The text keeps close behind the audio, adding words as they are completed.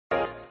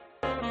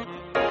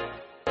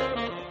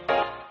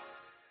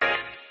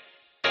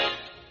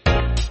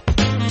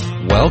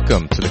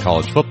Welcome to the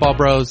College Football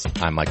Bros.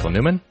 I'm Michael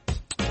Newman.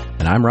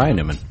 And I'm Ryan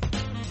Newman.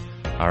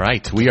 All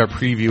right, we are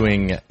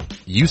previewing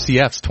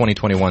UCF's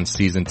 2021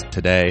 season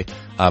today.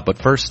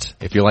 But first,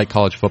 if you like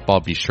college football,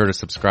 be sure to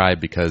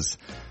subscribe because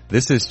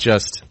this is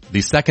just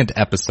the second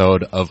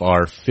episode of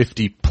our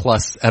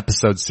 50-plus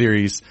episode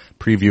series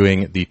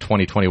previewing the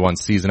 2021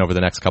 season over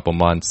the next couple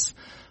months.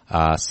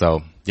 So,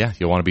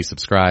 you'll want to be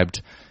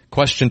subscribed.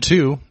 Question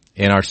 2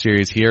 in our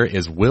series here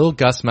is, will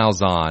Gus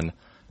Malzahn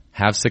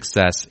have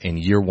success in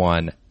year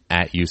 1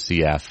 at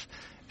UCF?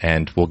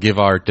 And we'll give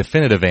our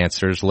definitive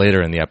answers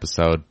later in the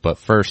episode. But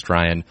first,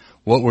 Ryan,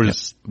 what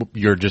was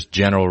your just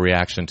general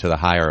reaction to the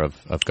hire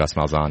of Gus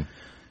Malzahn?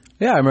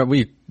 Yeah, I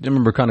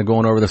remember kind of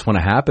going over this when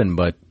it happened,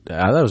 but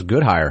I thought it was a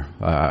good hire,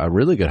 a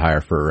really good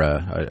hire for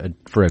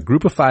a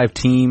Group of 5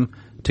 team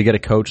to get a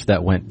coach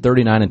that went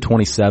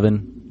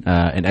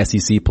 39-27 in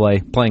SEC play,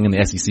 playing in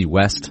the SEC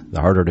West,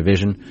 the harder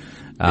division.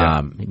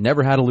 He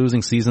never had a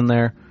losing season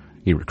there.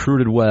 He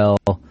recruited well.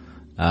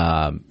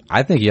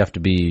 I think you have to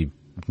be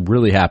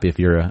really happy if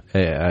you're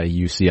a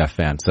UCF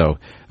fan. So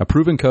a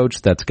proven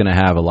coach that's going to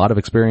have a lot of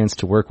experience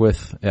to work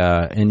with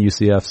in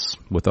UCF's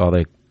with all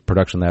the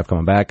production they have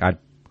coming back.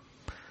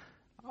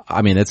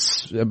 I mean,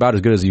 it's about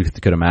as good as you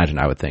could imagine,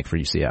 I would think, for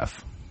UCF.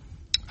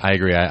 I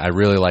agree. I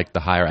really like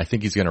the hire. I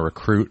think he's going to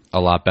recruit a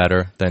lot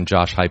better than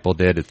Josh Heupel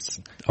did. He's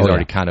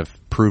already kind of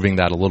proving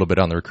that a little bit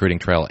on the recruiting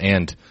trail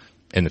and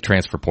in the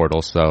transfer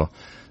portal. So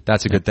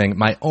that's a good thing.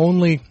 My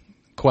only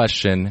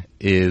question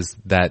is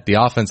that the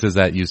offenses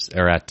at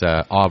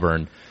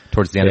Auburn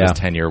towards the end of his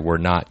tenure were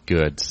not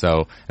good.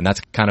 So, and that's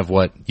kind of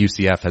what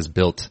UCF has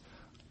built,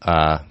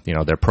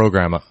 their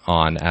program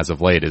on as of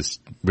late is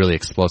really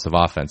explosive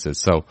offenses.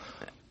 So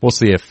we'll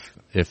see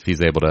if he's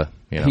able to,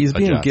 he's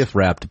being adjust. gift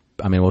wrapped.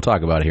 I mean, we'll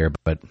talk about it here,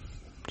 but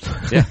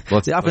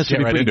the offense should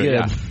be pretty good.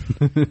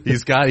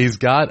 Yeah. He's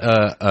got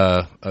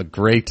a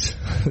great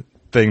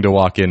thing to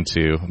walk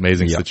into.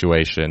 Amazing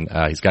situation.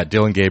 He's got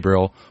Dylan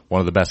Gabriel,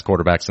 one of the best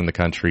quarterbacks in the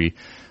country.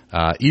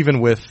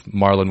 Even with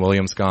Marlon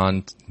Williams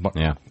gone,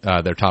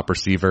 their top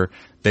receiver,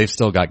 they've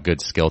still got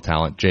good skill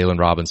talent. Jalen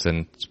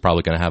Robinson is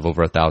probably going to have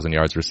over 1,000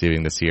 yards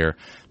receiving this year.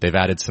 They've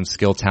added some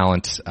skill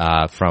talent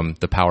from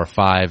the Power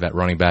 5 at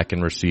running back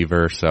and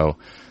receiver, so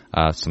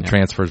some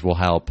transfers will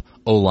help.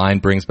 O-line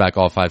brings back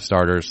all 5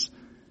 starters.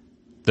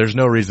 There's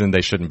no reason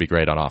they shouldn't be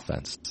great on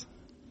offense.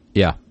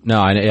 Yeah,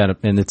 no,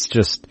 and it's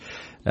just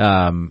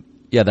all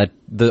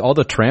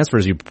the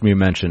transfers you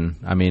mentioned.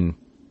 I mean,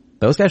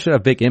 those guys should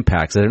have big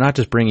impacts. They're not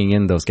just bringing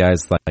in those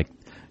guys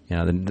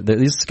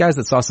these guys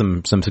that saw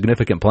some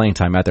significant playing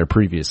time at their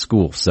previous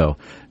school. So,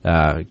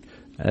 I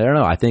don't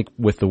know. I think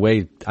Gus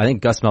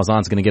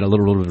Malzahn's going to get a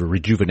little bit of a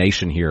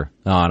rejuvenation here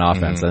on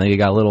offense. Mm-hmm. I think he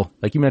got a little,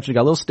 like you mentioned,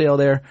 got a little stale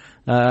there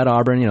at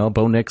Auburn.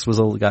 Bo Nix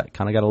got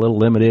a little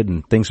limited,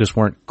 and things just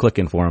weren't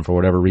clicking for him for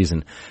whatever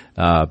reason.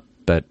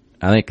 But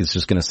I think it's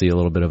just going to see a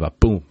little bit of a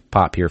boom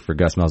pop here for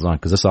Gus Malzahn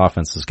because this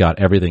offense has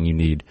got everything you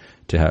need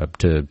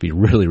to be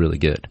really, really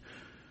good.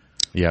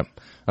 Yep.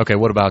 Okay,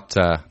 what about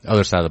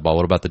other side of the ball?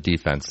 What about the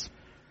defense?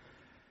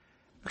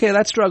 Okay,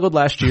 that struggled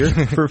last year.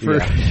 For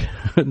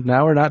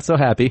now we're not so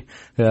happy.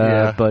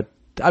 But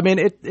I mean,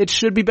 it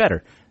should be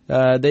better.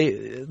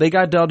 They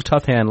got dealt a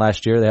tough hand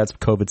last year. They had some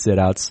COVID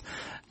sit-outs.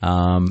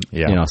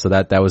 So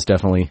that was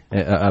definitely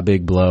a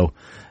big blow.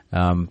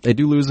 They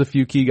do lose a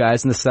few key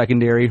guys in the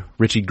secondary.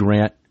 Richie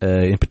Grant,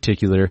 in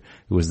particular,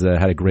 who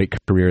had a great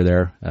career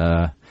there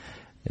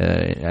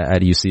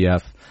at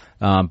UCF.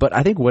 But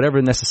I think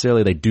whatever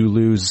necessarily they do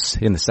lose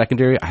in the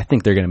secondary, I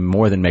think they're going to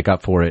more than make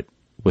up for it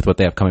with what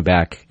they have coming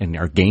back and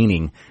are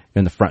gaining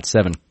in the front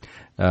 7.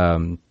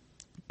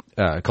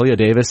 Khalil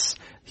Davis,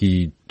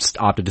 he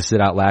opted to sit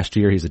out last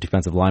year. He's a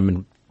defensive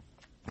lineman.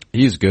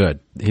 He's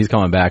good. He's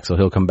coming back, so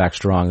he'll come back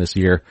strong this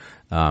year.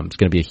 It's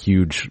going to be a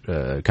huge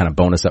kind of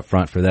bonus up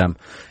front for them.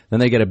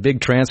 Then they get a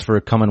big transfer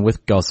coming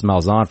with Gus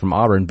Malzahn from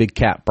Auburn, Big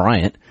Cat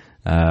Bryant.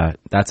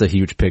 That's a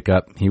huge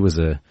pickup. He was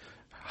a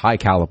high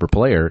caliber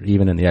player,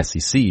 even in the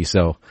SEC.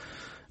 So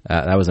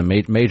that was a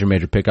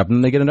major pickup.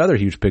 And they get another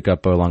huge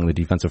pickup along the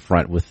defensive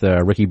front with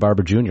Ricky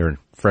Barber Jr.,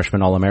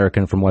 freshman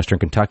All-American from Western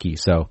Kentucky.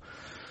 So,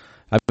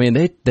 I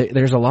mean,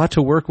 there's a lot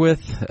to work with.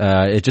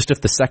 It's just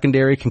if the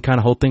secondary can kind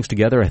of hold things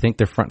together, I think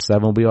their front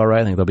 7 will be all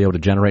right. I think they'll be able to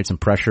generate some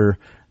pressure.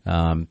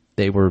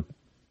 They were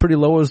pretty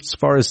low as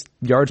far as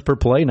yards per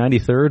play,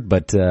 93rd,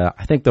 but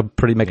I think they'll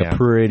make a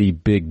pretty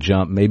big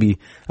jump. Maybe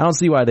I don't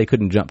see why they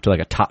couldn't jump to like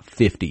a top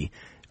 50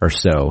 or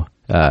so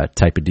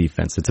type of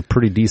defense. It's a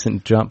pretty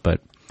decent jump, but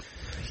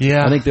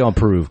I think they'll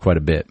improve quite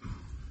a bit.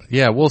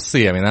 Yeah, we'll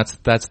see. I mean,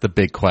 that's the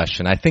big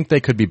question. I think they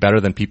could be better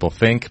than people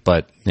think,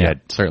 but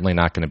certainly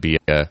not going to be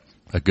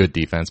a good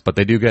defense. But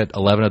they do get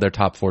 11 of their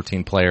top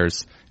 14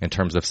 players in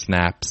terms of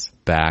snaps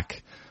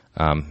back,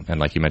 and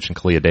like you mentioned,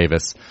 Khalil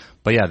Davis.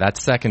 But yeah,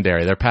 that's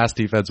secondary. Their pass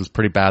defense was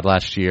pretty bad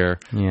last year,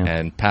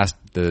 and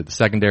the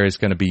secondary is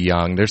going to be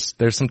young.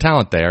 There's some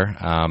talent there.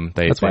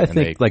 That's why I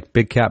think like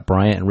Big Cat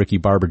Bryant and Ricky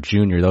Barber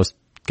Jr., those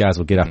guys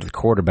will get after the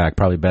quarterback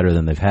probably better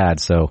than they've had,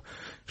 so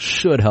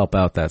should help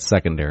out that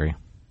secondary.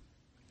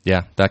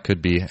 Yeah, that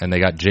could be. And they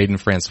got Jaden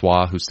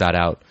Francois, who sat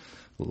out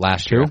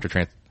last year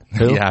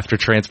after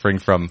transferring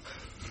from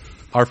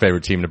our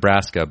favorite team,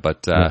 Nebraska.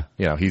 But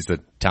he's a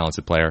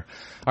talented player.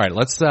 All right,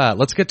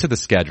 let's get to the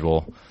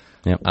schedule.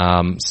 Yep.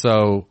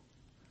 So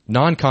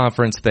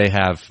non-conference,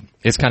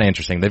 it's kind of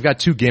interesting. They've got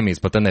 2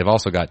 gimmies, but then they've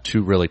also got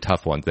 2 really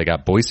tough ones. They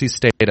got Boise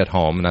State at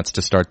home, and that's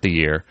to start the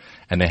year,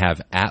 and they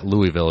have at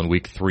Louisville in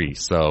week 3.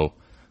 So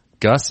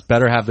Gus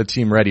better have the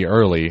team ready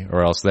early,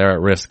 or else they're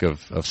at risk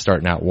of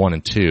starting out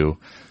 1-2.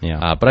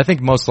 Yeah. But I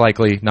think most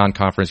likely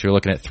non-conference, you're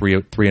looking at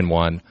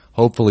 3-1,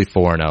 hopefully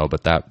 4-0,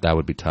 but that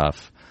would be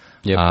tough.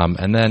 Yep.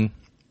 And then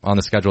on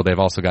the schedule, they've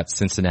also got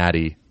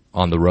Cincinnati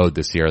on the road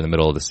this year in the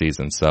middle of the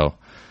season. So,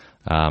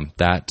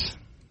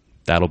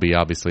 that'll be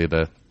obviously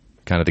the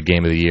kind of the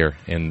game of the year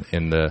in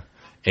the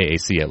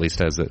AAC, at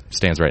least as it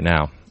stands right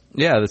now.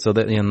 Yeah. So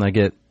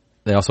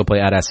they also play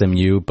at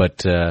SMU,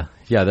 but,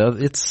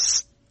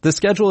 the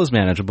schedule is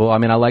manageable. I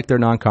mean, I like their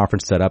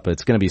non-conference setup.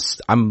 It's going to be,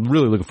 I'm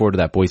really looking forward to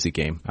that Boise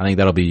game. I think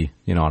that'll be,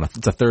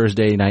 it's a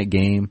Thursday night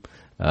game,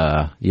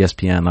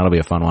 ESPN. That'll be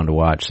a fun one to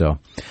watch. So,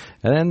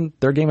 and then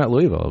their game at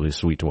Louisville will be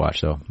sweet to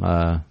watch. So,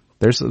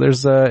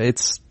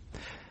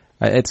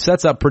 it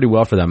sets up pretty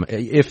well for them.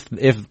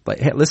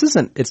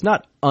 It's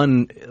not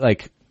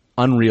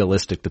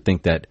unrealistic to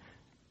think that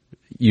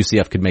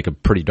UCF could make a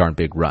pretty darn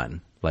big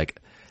run.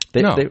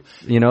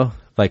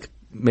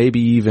 Maybe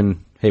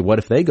even, hey, what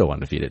if they go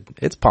undefeated?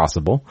 It's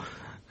possible.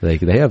 They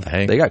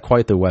got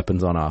quite the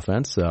weapons on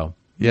offense. So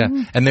yeah,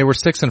 and they were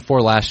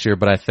 6-4 last year,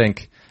 but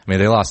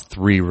they lost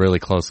 3 really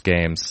close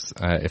games,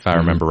 if I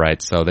remember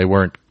right. So they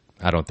weren't,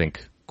 I don't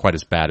think, quite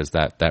as bad as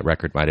that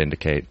record might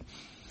indicate.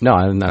 No,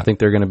 and I think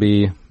they're going to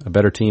be a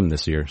better team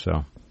this year.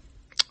 So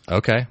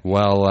okay,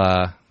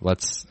 well,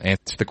 let's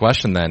answer the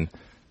question then.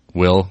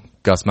 Will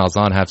Gus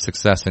Malzahn have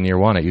success in year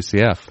 1 at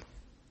UCF?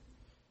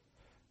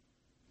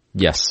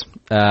 Yes,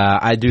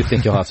 I do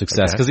think he'll have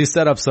success because he's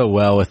set up so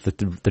well with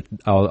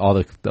all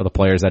the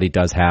players that he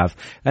does have.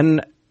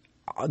 And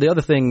the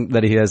other thing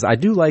that he has, I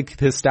do like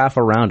his staff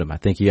around him. I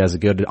think he has a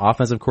good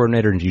offensive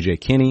coordinator in G.J.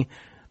 Kinney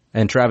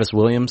and Travis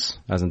Williams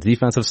as on the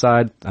defensive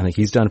side. I think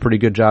he's done a pretty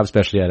good job,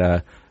 especially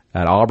at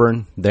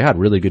Auburn. They had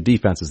really good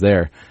defenses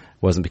there. It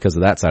wasn't because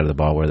of that side of the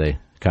ball where they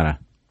kind of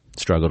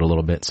struggled a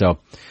little bit. So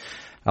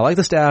I like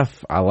the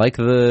staff. I like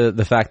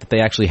the fact that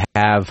they actually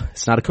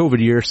it's not a COVID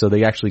year, so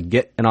they actually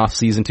get an off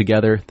season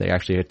together. They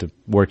actually had to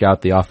work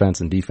out the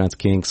offense and defense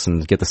kinks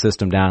and get the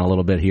system down a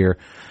little bit here.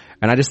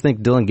 And I just think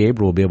Dylan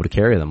Gabriel will be able to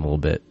carry them a little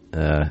bit.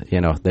 They're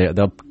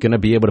going to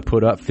be able to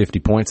put up 50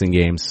 points in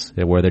games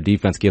where their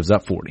defense gives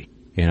up 40.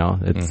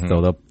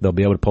 They'll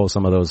be able to pull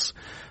some of those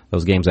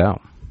games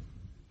out.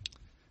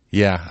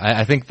 Yeah,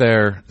 I think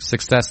their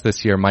success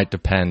this year might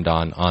depend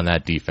on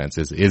that defense.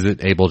 Is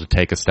it able to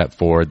take a step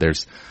forward?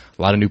 There's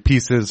a lot of new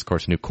pieces, of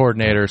course, new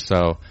coordinator.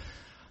 So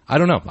I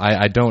don't know.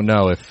 I don't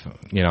know if,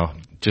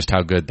 just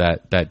how good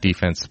that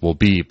defense will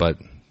be, but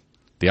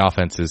the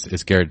offense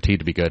is guaranteed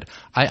to be good.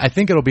 I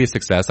think it'll be a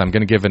success. I'm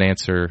going to give an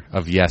answer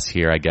of yes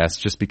here, I guess,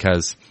 just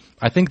because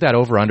I think that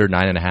over under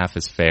 9.5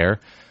 is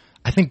fair.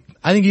 I think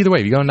either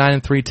way, if you go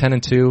 9-3,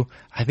 10-2,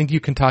 I think you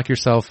can talk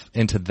yourself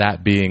into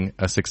that being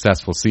a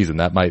successful season.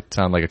 That might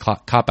sound like a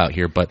cop out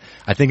here, but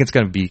I think it's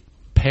going to be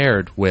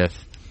paired with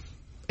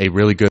a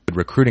really good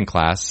recruiting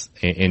class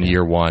in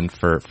year 1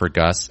 for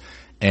Gus.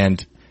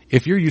 And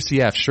if you're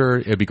UCF, sure,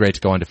 it'd be great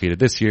to go undefeated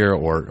this year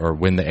or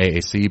win the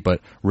AAC,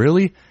 but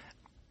really,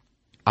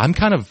 I'm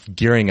kind of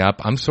gearing up.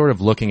 I'm sort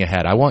of looking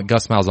ahead. I want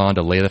Gus Malzahn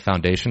to lay the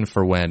foundation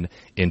for when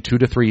in 2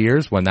 to 3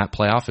 years, when that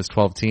playoff is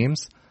 12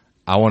 teams,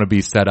 I want to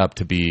be set up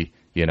to be,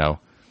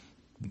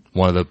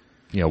 one of the,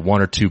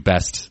 1 or 2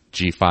 best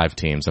G5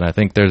 teams. And I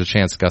think there's a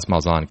chance Gus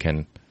Malzahn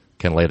can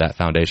lay that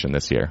foundation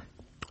this year.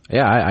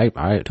 Yeah, I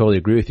totally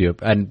agree with you.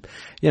 And,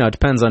 it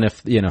depends on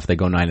if they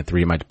go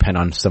 9-3, it might depend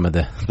on some of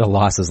the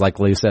losses. Like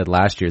you said,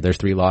 last year, there's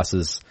 3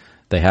 losses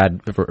they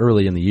had for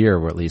early in the year,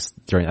 or at least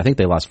I think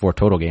they lost 4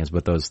 total games,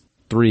 but those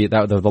 3,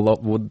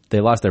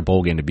 they lost their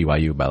bowl game to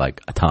BYU by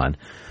like a ton.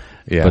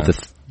 Yeah. But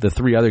the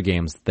 3 other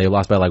games, they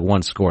lost by like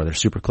 1 score. They're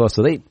super close.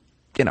 So they,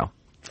 a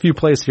few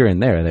plays here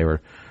and there, they were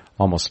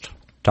almost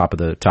top of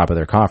their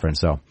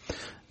conference. So,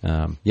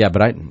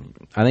 but I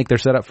think they're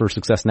set up for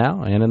success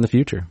now and in the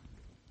future.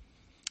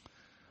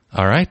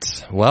 All right.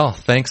 Well,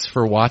 thanks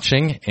for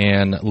watching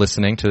and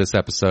listening to this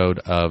episode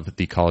of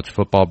the College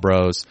Football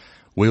Bros.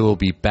 We will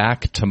be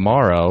back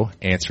tomorrow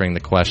answering the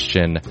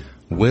question,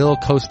 will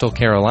Coastal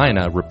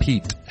Carolina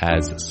repeat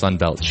as Sun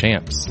Belt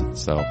champs?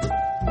 So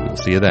we'll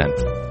see you then.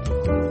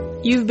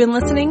 You've been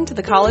listening to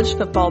the College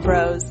Football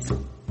Bros.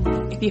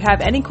 If you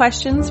have any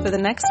questions for the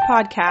next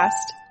podcast,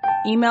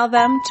 email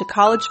them to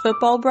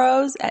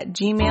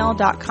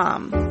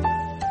collegefootballbros@gmail.com.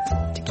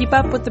 To keep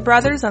up with the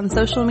brothers on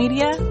social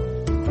media,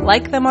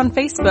 like them on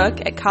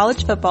Facebook at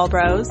College Football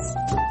Bros,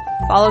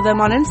 follow them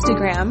on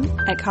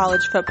Instagram at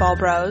College Football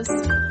Bros,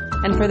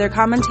 and for their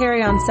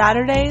commentary on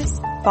Saturdays,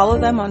 follow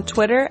them on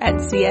Twitter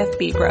at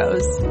CFB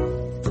Bros.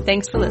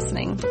 Thanks for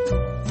listening.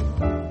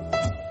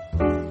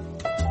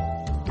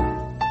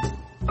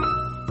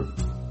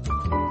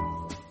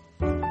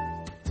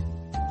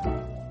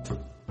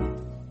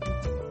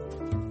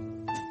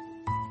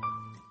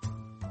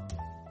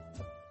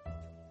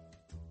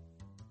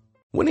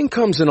 Winning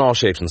comes in all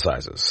shapes and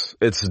sizes.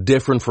 It's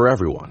different for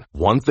everyone.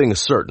 One thing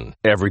is certain.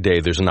 Every day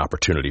there's an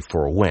opportunity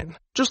for a win.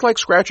 Just like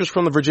scratchers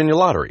from the Virginia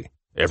Lottery.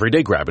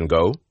 Everyday grab and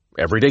go.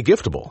 Everyday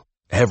giftable.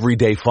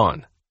 Everyday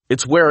fun.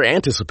 It's where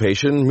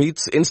anticipation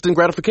meets instant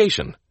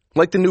gratification.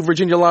 Like the new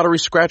Virginia Lottery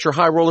Scratcher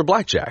High Roller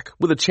Blackjack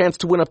with a chance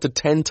to win up to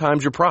 10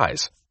 times your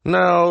prize.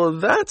 Now,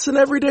 that's an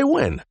everyday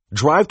win.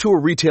 Drive to a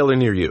retailer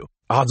near you.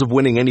 Odds of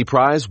winning any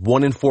prize,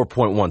 1 in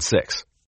 4.16.